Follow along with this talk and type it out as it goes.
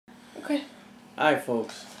Okay. Hi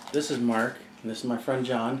folks, this is Mark, and this is my friend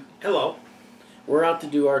John. Hello. We're out to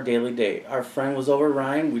do our daily day. Our friend was over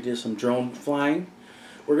Ryan, we did some drone flying.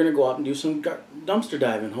 We're going to go out and do some dumpster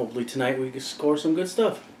diving. Hopefully tonight we can score some good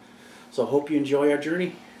stuff. So hope you enjoy our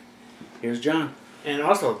journey. Here's John. And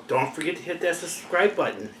also, don't forget to hit that subscribe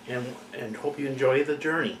button, and hope you enjoy the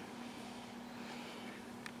journey.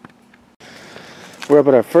 We're up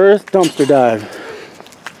at our first dumpster dive.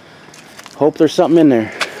 Hope there's something in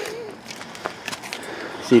there.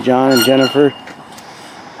 See John and Jennifer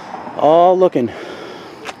all looking.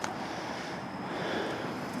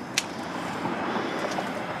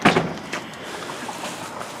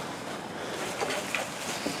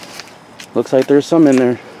 Looks like there's some in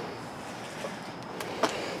there.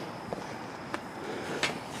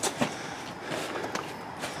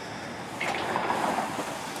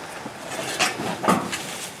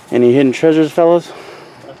 Any hidden treasures, fellas?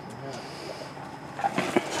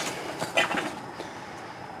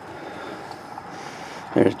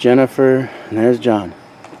 There's Jennifer, and there's John.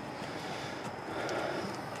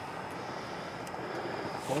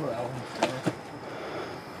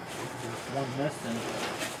 One missing.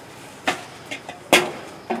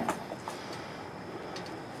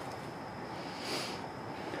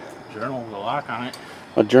 Journal with a lock on it.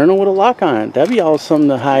 A journal with a lock on it. That'd be all something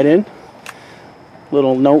to hide in.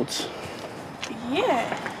 Little notes.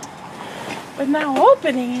 Yeah. But now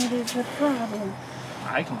opening it is the problem.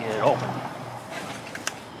 I can get it open.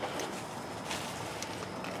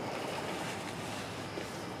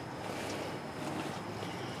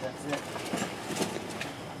 That's it.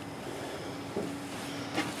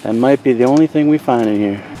 That might be the only thing we find in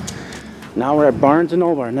here. Now we're at Barnes &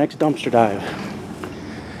 Noble, our next dumpster dive.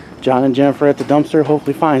 John and Jennifer at the dumpster,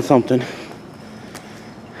 hopefully find something.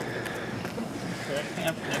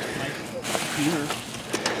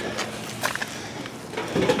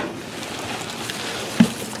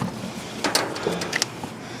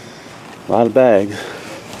 A lot of bags.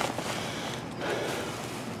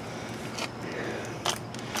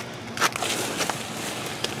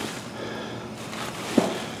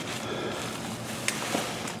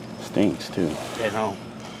 Stinks too. I know.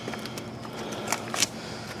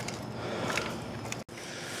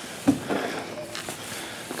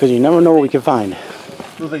 Because you never know what we can find.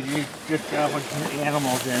 Looks like you just got a bunch of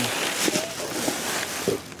animals in.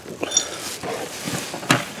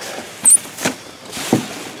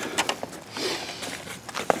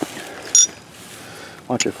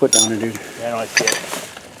 Watch your foot down there, dude. Yeah, I know, I see it.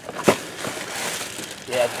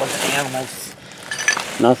 Yeah, it's a bunch of animals.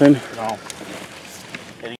 Nothing? No.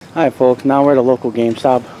 Alright folks, now we're at a local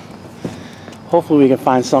GameStop. Hopefully we can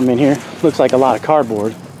find something in here. Looks like a lot of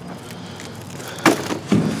cardboard.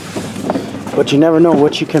 But you never know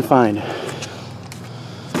what you can find.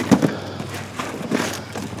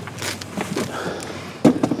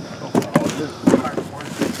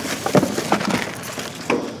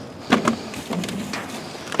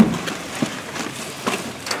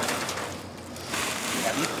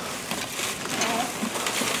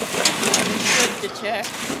 Good to check.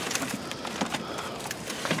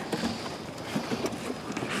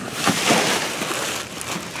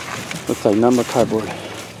 Looks like number cardboard.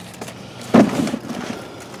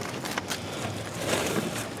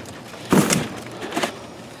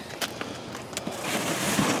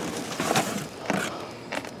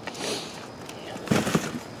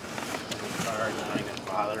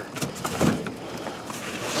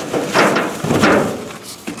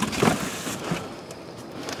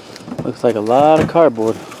 Looks like a lot of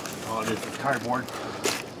cardboard. Oh, this is cardboard.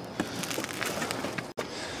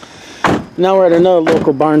 Now we're at another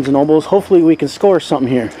local Barnes & Nobles. Hopefully we can score something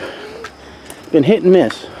here. Been hit and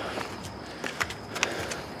miss.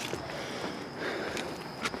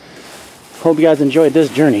 Hope you guys enjoyed this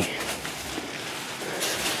journey.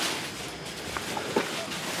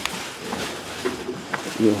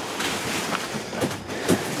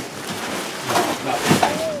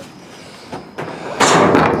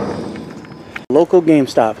 Local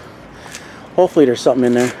GameStop. Hopefully there's something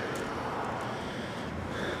in there.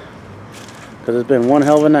 Because it's been one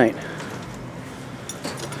hell of a night.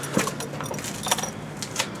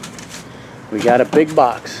 We got a big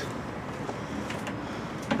box.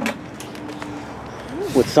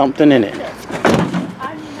 With something in it.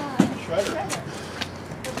 Shredder.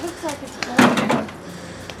 It looks like it's broken.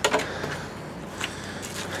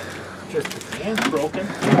 Just the hand's broken.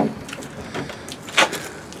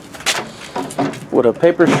 With a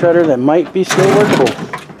paper shredder that might be still workable.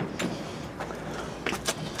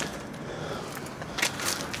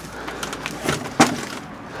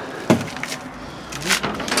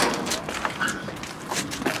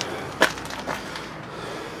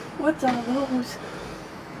 What's all those?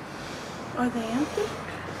 Are they empty?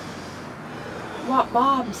 What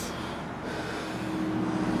bobs?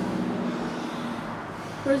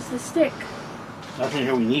 Where's the stick? Nothing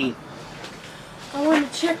here we need. I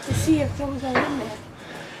want to check to see if those are in there.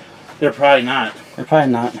 They're probably not. They're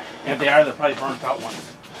probably not. If they are, they're probably burnt out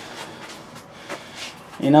ones.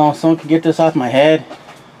 You know, someone can get this off my head.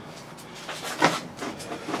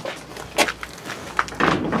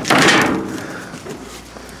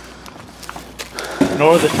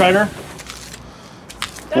 Nor the shredder.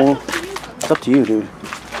 Well, it's up to you, dude.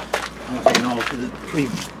 I don't know because it's pretty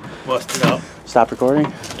busted out. Stop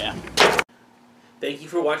recording? Yeah. Thank you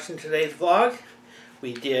for watching today's vlog.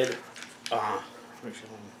 We did,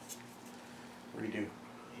 Redo.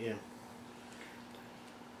 yeah.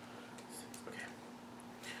 Okay.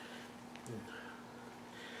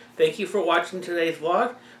 Thank you for watching today's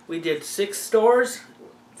vlog. We did 6 stores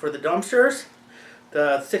for the dumpsters.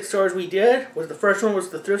 The 6 stores we did was, the first one was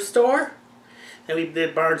the thrift store. Then we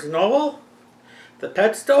did Barnes & Noble, the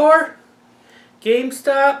pet store,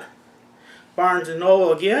 GameStop, Barnes &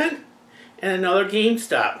 Noble again, and another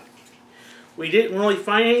GameStop. We didn't really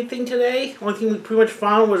find anything today. Only thing we pretty much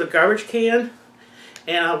found was a garbage can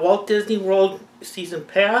and a Walt Disney World Season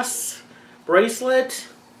Pass bracelet.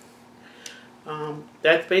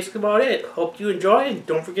 That's basically about it. Hope you enjoy, and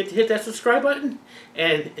don't forget to hit that subscribe button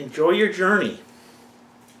and enjoy your journey.